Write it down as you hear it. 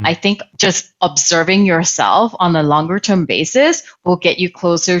I think just observing yourself on a longer term basis will get you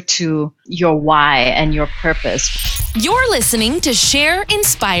closer to your why and your purpose. You're listening to Share,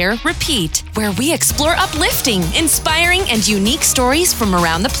 Inspire, Repeat, where we explore uplifting, inspiring, and unique stories from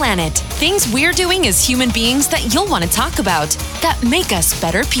around the planet. Things we're doing as human beings that you'll want to talk about, that make us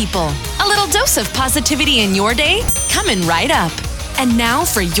better people. A little dose of positivity in your day? Coming right up. And now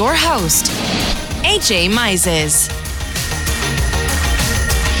for your host, AJ Mises.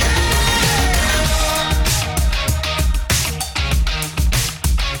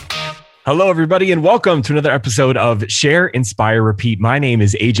 Hello, everybody, and welcome to another episode of Share, Inspire, Repeat. My name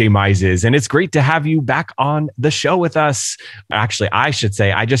is AJ Mises, and it's great to have you back on the show with us. Actually, I should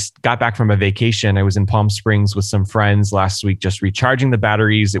say, I just got back from a vacation. I was in Palm Springs with some friends last week, just recharging the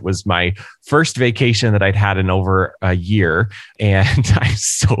batteries. It was my first vacation that I'd had in over a year, and I'm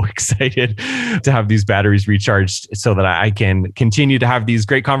so excited to have these batteries recharged so that I can continue to have these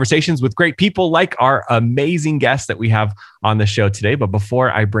great conversations with great people like our amazing guest that we have on the show today. But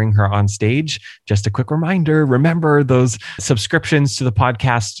before I bring her on stage, just a quick reminder, remember those subscriptions to the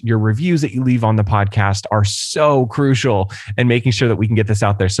podcast, your reviews that you leave on the podcast are so crucial in making sure that we can get this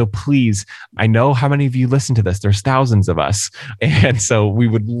out there. So please, I know how many of you listen to this. There's thousands of us. And so we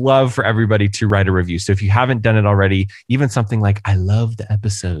would love for everybody to write a review. So if you haven't done it already, even something like, I love the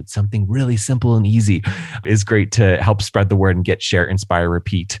episode, something really simple and easy is great to help spread the word and get Share, Inspire,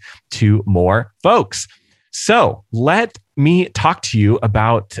 Repeat to more folks. So let me talk to you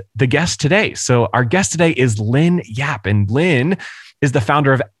about the guest today. So our guest today is Lynn Yap, and Lynn is the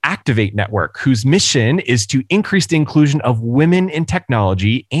founder of Activate Network, whose mission is to increase the inclusion of women in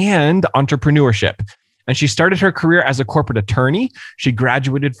technology and entrepreneurship. And she started her career as a corporate attorney. She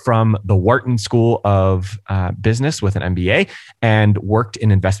graduated from the Wharton School of Business with an MBA and worked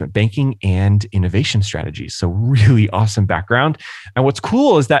in investment banking and innovation strategies. So really awesome background. And what's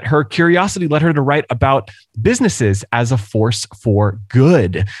cool is that her curiosity led her to write about businesses as a force for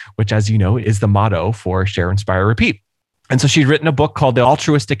good, which, as you know, is the motto for Share, Inspire, Repeat. And so she's written a book called The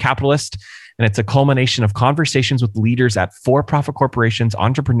Altruistic Capitalist, and it's a culmination of conversations with leaders at for-profit corporations,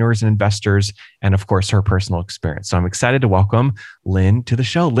 entrepreneurs, and investors, and of course, her personal experience. So I'm excited to welcome Lynn to the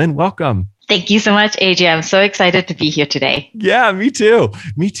show. Lynn, welcome. Thank you so much, AJ. I'm so excited to be here today. Yeah, me too.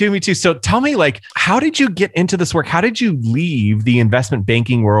 Me too. So tell me, how did you get into this work? How did you leave the investment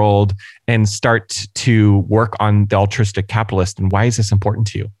banking world and start to work on The Altruistic Capitalist? And why is this important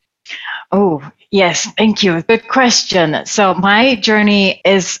to you? Oh, yes. Thank you. Good question. So my journey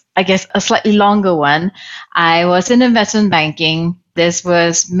is, I guess, a slightly longer one. I was in investment banking. This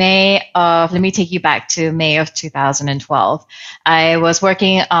was let me take you back to May of 2012. I was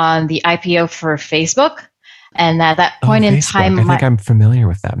working on the IPO for Facebook. And at that point in time, I think I'm familiar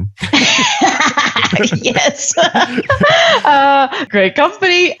with them. Yes. Great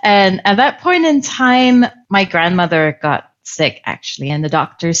company. And at that point in time, my grandmother got sick, actually. And the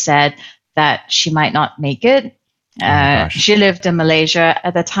doctor said that she might not make it. She lived in Malaysia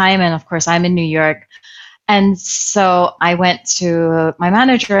at the time. And of course, I'm in New York. And so I went to my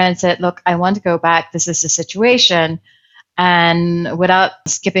manager and said, look, I want to go back. This is the situation. And without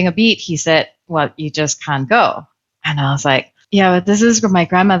skipping a beat, he said, well, you just can't go. And I was like, yeah, but this is my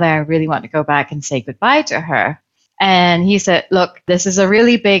grandmother. I really want to go back and say goodbye to her. And he said, look, this is a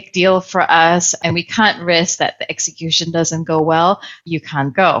really big deal for us, and we can't risk that the execution doesn't go well. You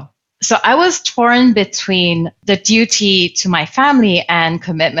can't go. So I was torn between the duty to my family and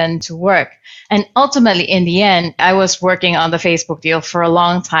commitment to work. And ultimately, in the end, I was working on the Facebook deal for a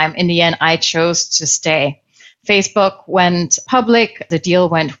long time. In the end, I chose to stay. Facebook went public. The deal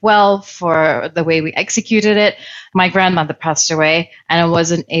went well for the way we executed it. My grandmother passed away, and I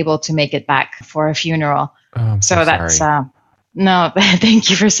wasn't able to make it back for a funeral. Oh, I'm so that's sorry. No, thank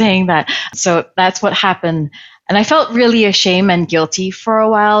you for saying that. So that's what happened. And I felt really ashamed and guilty for a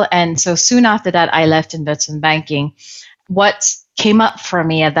while. And so soon after that, I left investment banking. What came up for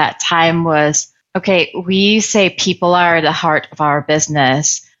me at that time was, okay, we say people are at the heart of our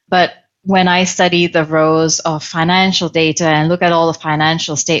business. But when I study the rows of financial data and look at all the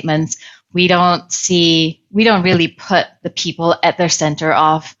financial statements, we don't really put the people at their center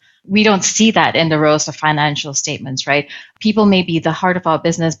of. We don't see that in the rows of financial statements, right? People may be the heart of our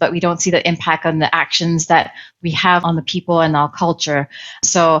business, but we don't see the impact on the actions that we have on the people and our culture.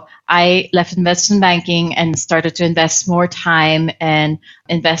 So I left investment banking and started to invest more time in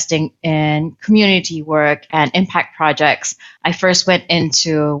investing in community work and impact projects. I first went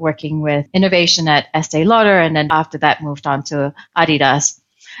into working with innovation at Estee Lauder, and then after that moved on to Adidas.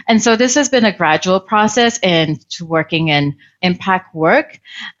 And so this has been a gradual process into working in impact work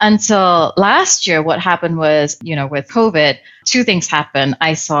until last year. What happened was, with COVID, two things happened.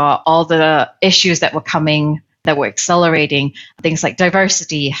 I saw all the issues that were coming, that were accelerating, things like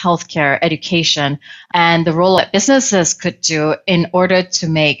diversity, healthcare, education, and the role that businesses could do in order to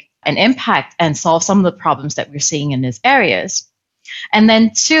make an impact and solve some of the problems that we're seeing in these areas. And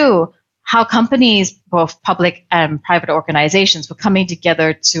then two, how companies, both public and private organizations, were coming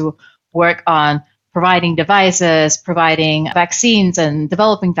together to work on providing devices, providing vaccines and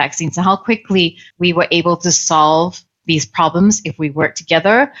developing vaccines, and how quickly we were able to solve these problems if we work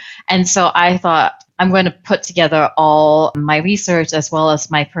together. And so I thought, I'm going to put together all my research as well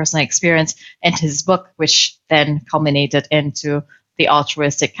as my personal experience into his book, which then culminated into The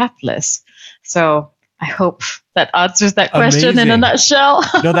Altruistic Capitalist. So I hope that answers that question in a nutshell.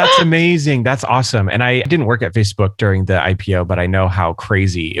 No, that's amazing. That's awesome. And I didn't work at Facebook during the IPO, but I know how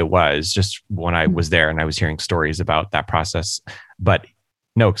crazy it was just when I was there and I was hearing stories about that process. But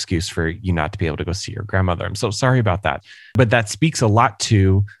no excuse for you not to be able to go see your grandmother. I'm so sorry about that. But that speaks a lot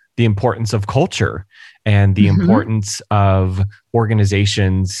to the importance of culture and the importance of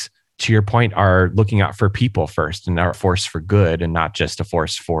organizations, to your point, are looking out for people first and are a force for good and not just a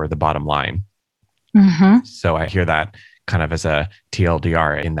force for the bottom line. So I hear that kind of as a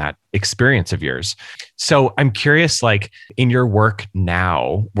TLDR in that experience of yours. So I'm curious, like in your work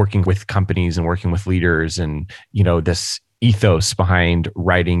now, working with companies and working with leaders and, this ethos behind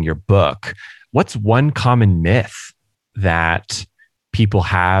writing your book, what's one common myth that people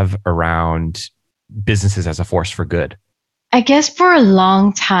have around businesses as a force for good? I guess for a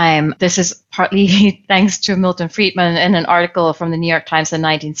long time, this is partly thanks to Milton Friedman in an article from the New York Times in the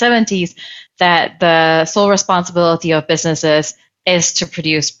 1970s, that the sole responsibility of businesses is to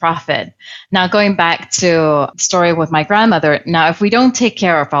produce profit. Now, going back to the story with my grandmother, now, if we don't take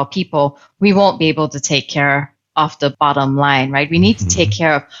care of our people, we won't be able to take care of the bottom line, right? We need to take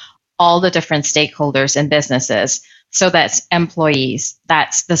care of all the different stakeholders in businesses. So that's employees,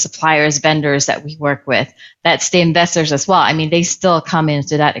 that's the suppliers, vendors that we work with, that's the investors as well. I mean, they still come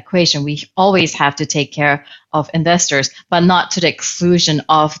into that equation. We always have to take care of investors, but not to the exclusion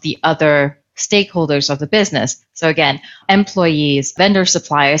of the other stakeholders of the business. So again, employees, vendor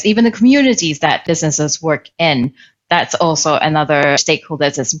suppliers, even the communities that businesses work in, that's also another stakeholder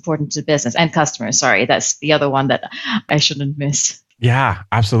that's important to business, and customers. Sorry, that's the other one that I shouldn't miss. Yeah,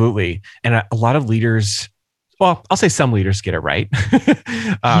 absolutely. And a lot of leaders, well, I'll say some leaders get it right,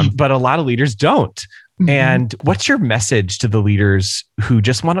 but a lot of leaders don't. And what's your message to the leaders who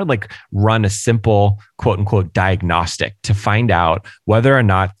just want to run a simple quote unquote diagnostic to find out whether or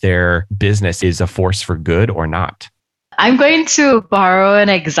not their business is a force for good or not? I'm going to borrow an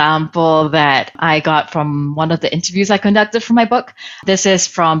example that I got from one of the interviews I conducted for my book. This is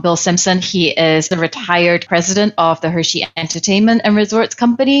from Bill Simpson. He is the retired president of the Hershey Entertainment and Resorts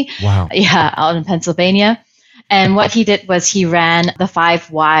Company. Wow. Yeah, out in Pennsylvania. And what he did was he ran the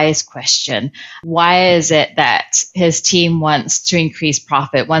 5 whys question. Why is it that his team wants to increase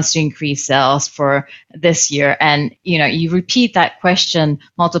profit, wants to increase sales for this year? And, you repeat that question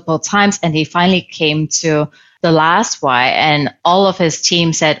multiple times, and he finally came to the last why. And all of his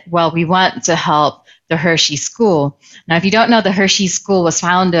team said, well, we want to help the Hershey School. Now, if you don't know, the Hershey School was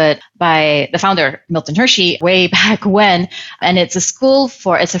founded by the founder, Milton Hershey, way back when. And it's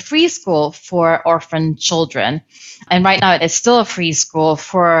a free school for orphan children. And right now it's still a free school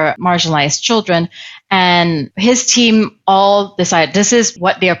for marginalized children. And his team all decided this is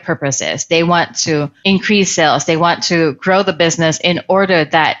what their purpose is. They want to increase sales. They want to grow the business in order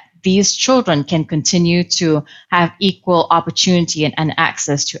that these children can continue to have equal opportunity and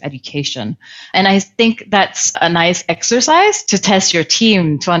access to education. And I think that's a nice exercise to test your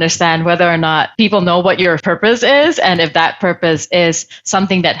team to understand whether or not people know what your purpose is, and if that purpose is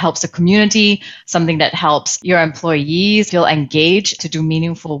something that helps the community, something that helps your employees feel engaged to do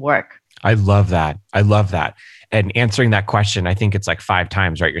meaningful work. I love that. And answering that question, I think it's 5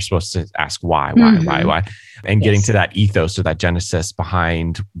 times, right? You're supposed to ask why, and getting to that ethos or that genesis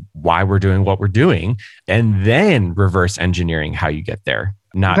behind why we're doing what we're doing, and then reverse engineering how you get there.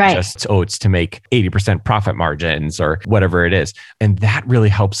 Not just, it's to make 80% profit margins or whatever it is. And that really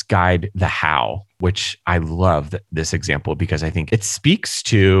helps guide the how, which I love this example because I think it speaks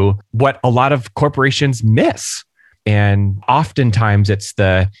to what a lot of corporations miss. And oftentimes it's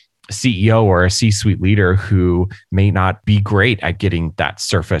the CEO or a C-suite leader who may not be great at getting that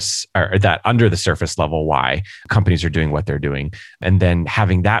surface or that under the surface level why companies are doing what they're doing. And then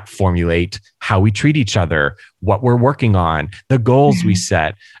having that formulate how we treat each other, what we're working on, the goals we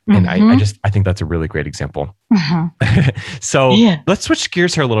set. And I think that's a really great example. So let's switch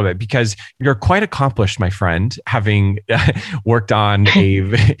gears here a little bit, because you're quite accomplished, my friend, having worked on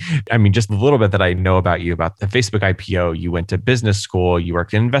just a little bit that I know about you, about the Facebook IPO. You went to business school, you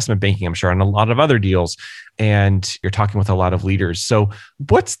worked in investment banking, I'm sure, on a lot of other deals, and you're talking with a lot of leaders. So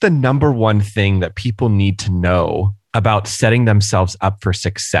what's the number one thing that people need to know about setting themselves up for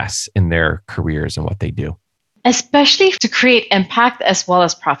success in their careers and what they do? Especially to create impact as well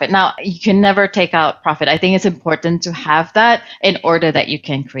as profit. Now, you can never take out profit. I think it's important to have that in order that you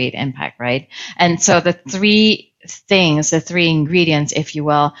can create impact, right? And so the three ingredients, if you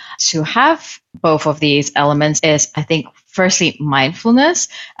will, to have both of these elements is, I think, firstly, mindfulness.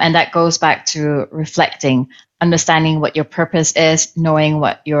 And that goes back to reflecting, understanding what your purpose is, knowing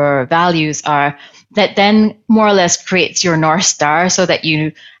what your values are. That then more or less creates your North Star, so that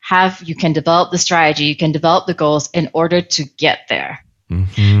you can develop the strategy, you can develop the goals in order to get there.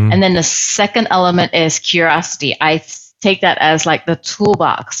 Mm-hmm. And then the second element is curiosity. I take that as like the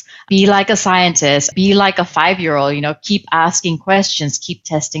toolbox. Be like a scientist, be like a 5-year-old, keep asking questions, keep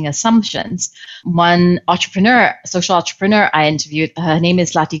testing assumptions. One social entrepreneur I interviewed, her name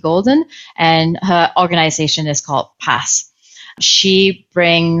is Lati Golden, and her organization is called PASS. She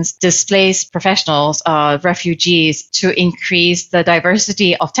brings displaced professionals, refugees, to increase the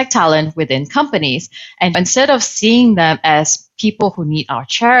diversity of tech talent within companies. And instead of seeing them as people who need our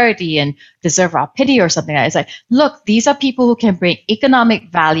charity and deserve our pity or something like that, it's like, look, these are people who can bring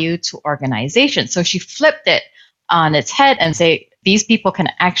economic value to organizations. So she flipped it on its head and say, these people can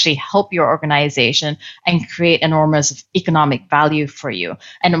actually help your organization and create enormous economic value for you.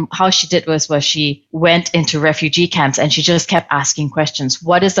 And how she did was she went into refugee camps and she just kept asking questions.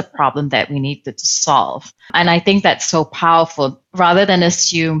 What is the problem that we need to solve? And I think that's so powerful. Rather than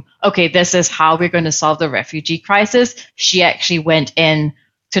assume, okay, this is how we're going to solve the refugee crisis, she actually went in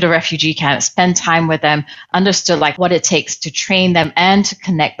to the refugee camp, spend time with them, understood like what it takes to train them and to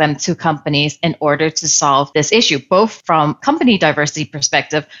connect them to companies in order to solve this issue, both from company diversity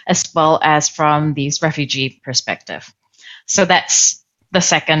perspective as well as from these refugee perspective. So that's the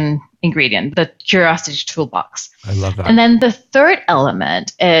second ingredient, the curiosity toolbox. I love that. And then the third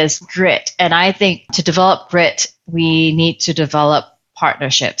element is grit. And I think to develop grit, we need to develop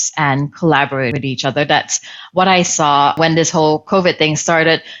partnerships and collaborate with each other. That's what I saw when this whole COVID thing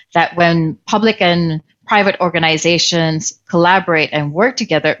started, that when public and private organizations collaborate and work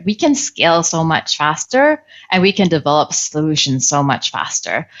together, we can scale so much faster and we can develop solutions so much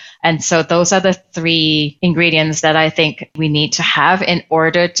faster. And so those are the three ingredients that I think we need to have in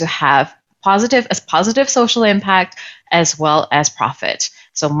order to have positive social impact as well as profit.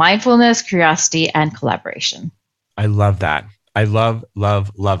 So mindfulness, curiosity, and collaboration. I love that. I love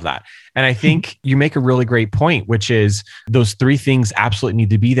that. And I think you make a really great point, which is those three things absolutely need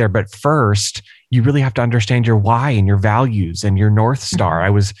to be there. But first, you really have to understand your why and your values and your North Star. Mm-hmm.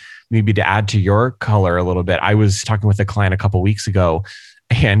 I was, maybe to add to your color a little bit, I was talking with a client a couple of weeks ago,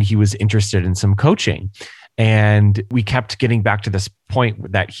 and he was interested in some coaching. And we kept getting back to this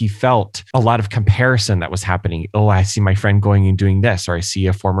point that he felt a lot of comparison that was happening. Oh, I see my friend going and doing this, or I see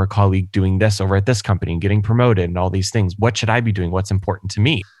a former colleague doing this over at this company and getting promoted and all these things. What should I be doing? What's important to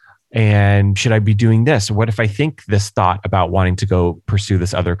me? And should I be doing this? What if I think this thought about wanting to go pursue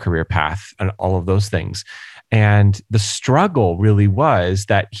this other career path and all of those things? And the struggle really was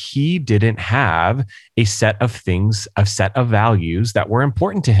that he didn't have a set of things, a set of values that were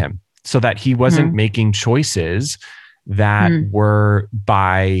important to him, so that he wasn't making choices that were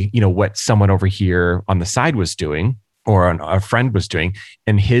by, what someone over here on the side was doing or a friend was doing.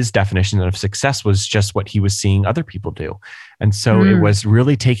 And his definition of success was just what he was seeing other people do. And so it was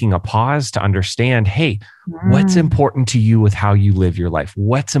really taking a pause to understand, hey, what's important to you with how you live your life?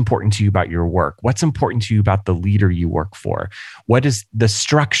 What's important to you about your work? What's important to you about the leader you work for? What does the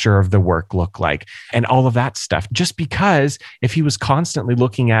structure of the work look like? And all of that stuff. Just because if he was constantly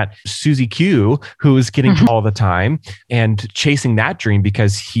looking at Susie Q, who was getting all the time and chasing that dream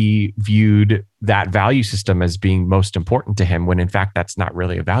because he viewed that value system as being most important to him, when in fact, that's not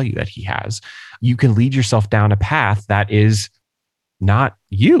really a value that he has, you can lead yourself down a path that is not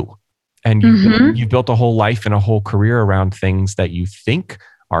you. And you've built a whole life and a whole career around things that you think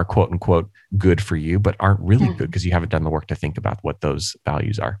are quote unquote good for you, but aren't really good because you haven't done the work to think about what those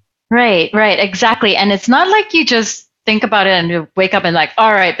values are. Right, exactly. And it's not like you just think about it and you wake up and like,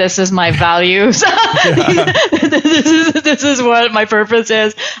 all right, this is my values. This is what my purpose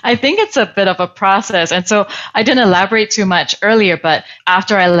is. I think it's a bit of a process. And so I didn't elaborate too much earlier, but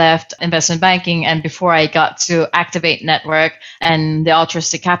after I left investment banking and before I got to Activate Network and the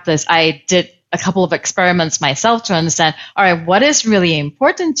Altruistic Capitalist, I did a couple of experiments myself to understand, all right, what is really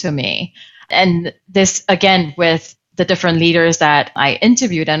important to me? And this, again, with the different leaders that I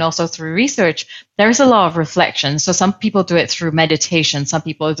interviewed and also through research, there's a lot of reflection. So some people do it through meditation, some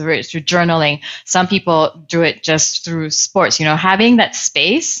people do it through journaling, some people do it just through sports, having that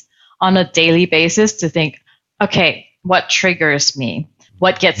space on a daily basis to think, okay, what triggers me?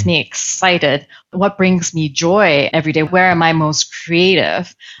 What gets me excited? What brings me joy every day? Where am I most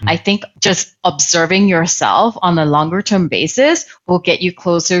creative? I think just observing yourself on a longer term basis will get you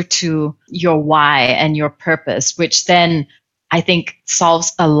closer to your why and your purpose, which then I think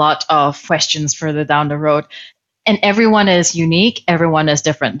solves a lot of questions further down the road. And everyone is unique. Everyone is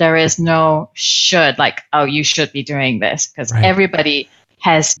different. There is no should, like, oh, you should be doing this, because everybody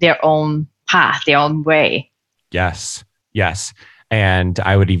has their own path, their own way. Yes. And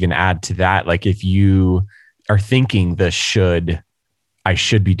I would even add to that, like if you are thinking I should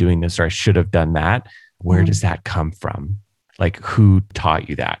be doing this, or I should have done that, where does that come from? Like who taught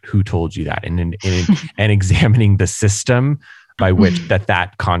you that? Who told you that? And examining the system by which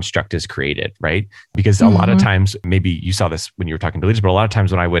that construct is created, right? Because a lot of times, maybe you saw this when you were talking to leaders, but a lot of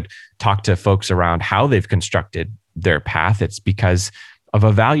times when I would talk to folks around how they've constructed their path, it's because of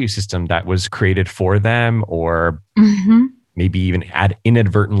a value system that was created for them, or maybe even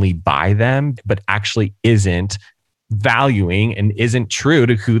inadvertently by them, but actually isn't valuing and isn't true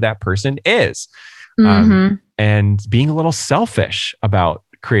to who that person is. And being a little selfish about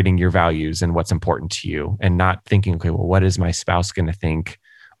creating your values and what's important to you, and not thinking, okay, well, what is my spouse going to think?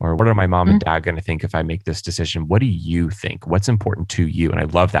 Or what are my mom and dad going to think if I make this decision? What do you think? What's important to you? And I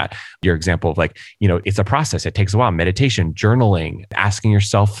love that. Your example of like, it's a process. It takes a while. Meditation, journaling, asking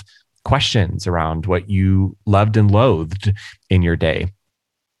yourself questions around what you loved and loathed in your day,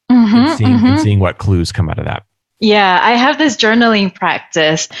 and seeing what clues come out of that. Yeah, I have this journaling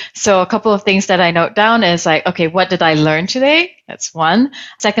practice. So a couple of things that I note down is like, okay, what did I learn today? That's one.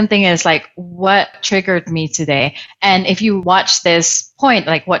 Second thing is like, what triggered me today? And if you watch this point,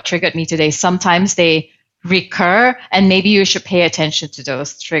 like what triggered me today, sometimes they recur, and maybe you should pay attention to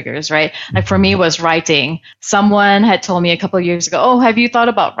those triggers, right? Like for me, it was writing. Someone had told me a couple of years ago, oh, have you thought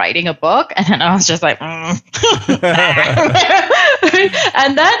about writing a book? And then I was just like, And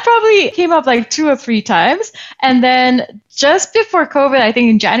that probably came up like 2 or 3 times. And then just before COVID, I think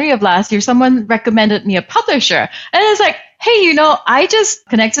in January of last year, someone recommended me a publisher. And it's like, hey, I just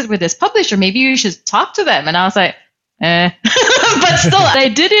connected with this publisher. Maybe you should talk to them. And I was like, but still, I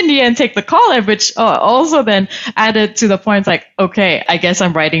did in the end take the call, which also then added to the points like, okay, I guess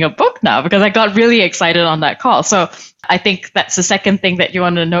I'm writing a book now, because I got really excited on that call. So I think that's the second thing that you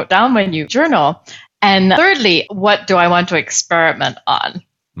want to note down when you journal. And thirdly, what do I want to experiment on?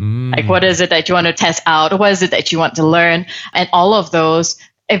 Like, what is it that you want to test out? What is it that you want to learn? And all of those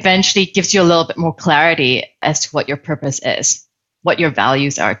eventually gives you a little bit more clarity as to what your purpose is, what your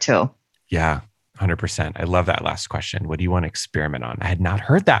values are too. Yeah. 100%. I love that last question. What do you want to experiment on? I had not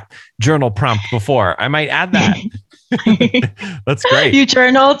heard that journal prompt before. I might add that. That's great. You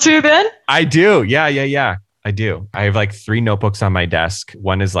journal too then? I do. Yeah. I do. I have like 3 notebooks on my desk.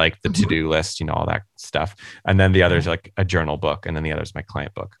 One is like the to-do list, all that stuff. And then the other is like a journal book. And then the other is my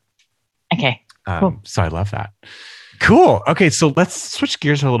client book. Okay. Cool. So I love that. Cool. Okay. So let's switch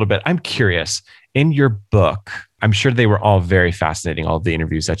gears a little bit. I'm curious, in your book, I'm sure they were all very fascinating, all of the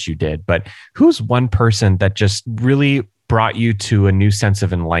interviews that you did, but who's one person that just really brought you to a new sense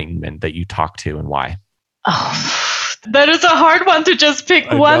of enlightenment that you talked to, and why? Oh, that is a hard one to just pick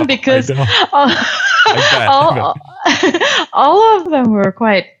one, because all of them were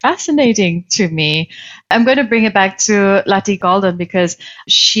quite fascinating to me. I'm going to bring it back to Lati Golden, because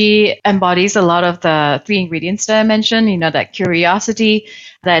she embodies a lot of the 3 ingredients that I mentioned, that curiosity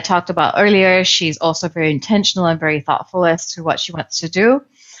that I talked about earlier. She's also very intentional and very thoughtful as to what she wants to do.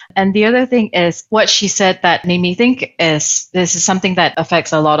 And the other thing is what she said that made me think is, this is something that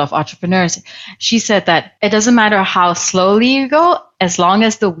affects a lot of entrepreneurs. She said that it doesn't matter how slowly you go, as long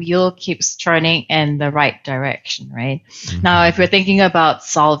as the wheel keeps turning in the right direction, right? Now, if we're thinking about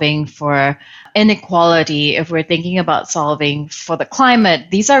solving for inequality, if we're thinking about solving for the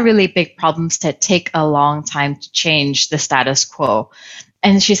climate, these are really big problems that take a long time to change the status quo.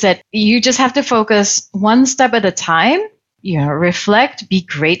 And she said, you just have to focus one step at a time. Reflect, be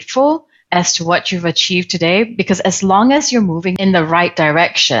grateful as to what you've achieved today, because as long as you're moving in the right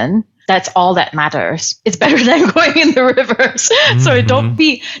direction, that's all that matters. It's better than going in the reverse. So don't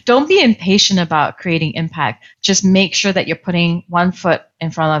be impatient about creating impact. Just make sure that you're putting one foot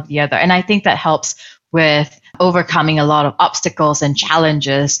in front of the other. And I think that helps with overcoming a lot of obstacles and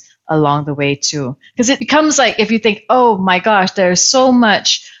challenges along the way too. Because it becomes like, if you think, oh my gosh, there's so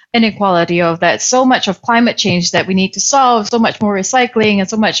much inequality, of that so much of climate change that we need to solve, so much more recycling and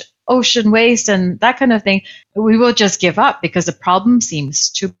so much ocean waste and that kind of thing, we will just give up because the problem seems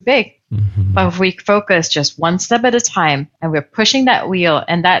too big. Mm-hmm. But if we focus just one step at a time and we're pushing that wheel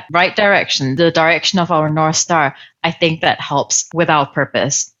in that right direction, the direction of our North Star, I think that helps with our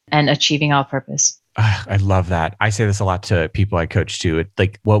purpose and achieving our purpose. I love that. I say this a lot to people I coach too. It's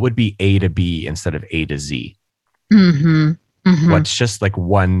like, what would be A to B instead of A to Z? Mm-hmm. Mm-hmm. What's just like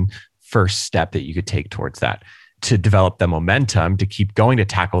one first step that you could take towards that to develop the momentum to keep going to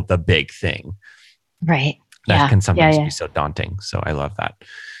tackle the big thing. Right. That can sometimes be so daunting. So I love that.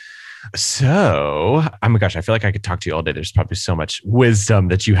 So, oh my gosh, I feel like I could talk to you all day. There's probably so much wisdom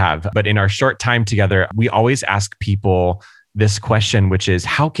that you have. But in our short time together, we always ask people this question, which is,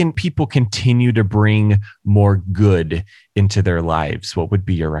 how can people continue to bring more good into their lives? What would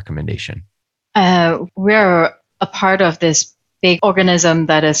be your recommendation? We're a part of this big organism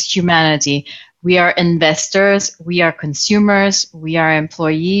that is humanity. We are investors, we are consumers, we are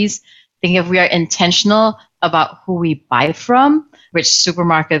employees. I think if we are intentional about who we buy from, which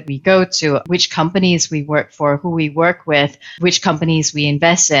supermarket we go to, which companies we work for, who we work with, which companies we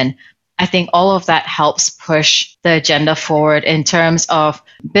invest in, I think all of that helps push the agenda forward in terms of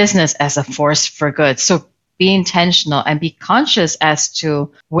business as a force for good. So be intentional and be conscious as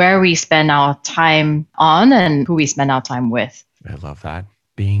to where we spend our time on and who we spend our time with. I love that.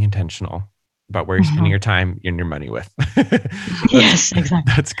 Being intentional about where you're spending your time and your money with. Yes,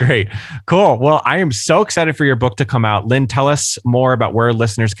 exactly. That's great. Cool. Well, I am so excited for your book to come out. Lynn, tell us more about where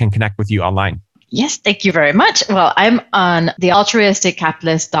listeners can connect with you online. Yes, thank you very much. Well, I'm on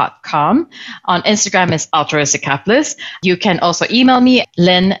thealtruisticcapitalist.com. On Instagram is altruistic capitalist. You can also email me,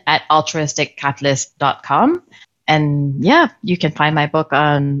 lynn@altruisticcapitalist.com. And yeah, you can find my book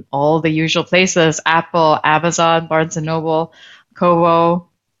on all the usual places: Apple, Amazon, Barnes & Noble, Kobo.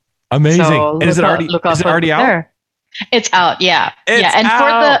 Amazing. So and is it already out? There. It's out, yeah. It's yeah. And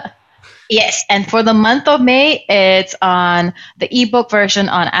out. And for the month of May, it's on the ebook version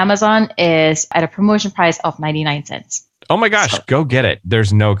on Amazon is at a promotion price of 99 cents. Oh my gosh, go get it.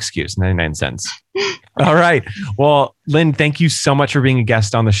 There's no excuse, 99 cents. All right. Well, Lynn, thank you so much for being a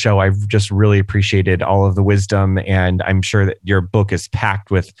guest on the show. I've just really appreciated all of the wisdom, and I'm sure that your book is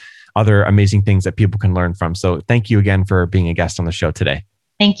packed with other amazing things that people can learn from. So thank you again for being a guest on the show today.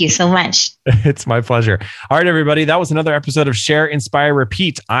 Thank you so much. It's my pleasure. All right, everybody. That was another episode of Share, Inspire,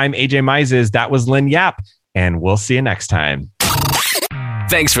 Repeat. I'm AJ Mises. That was Lynn Yap, and we'll see you next time.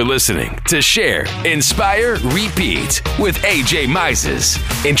 Thanks for listening to Share, Inspire, Repeat with AJ Mises.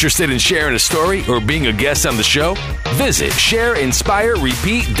 Interested in sharing a story or being a guest on the show? Visit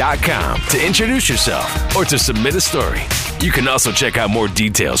shareinspirerepeat.com to introduce yourself or to submit a story. You can also check out more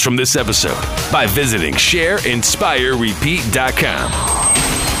details from this episode by visiting shareinspirerepeat.com.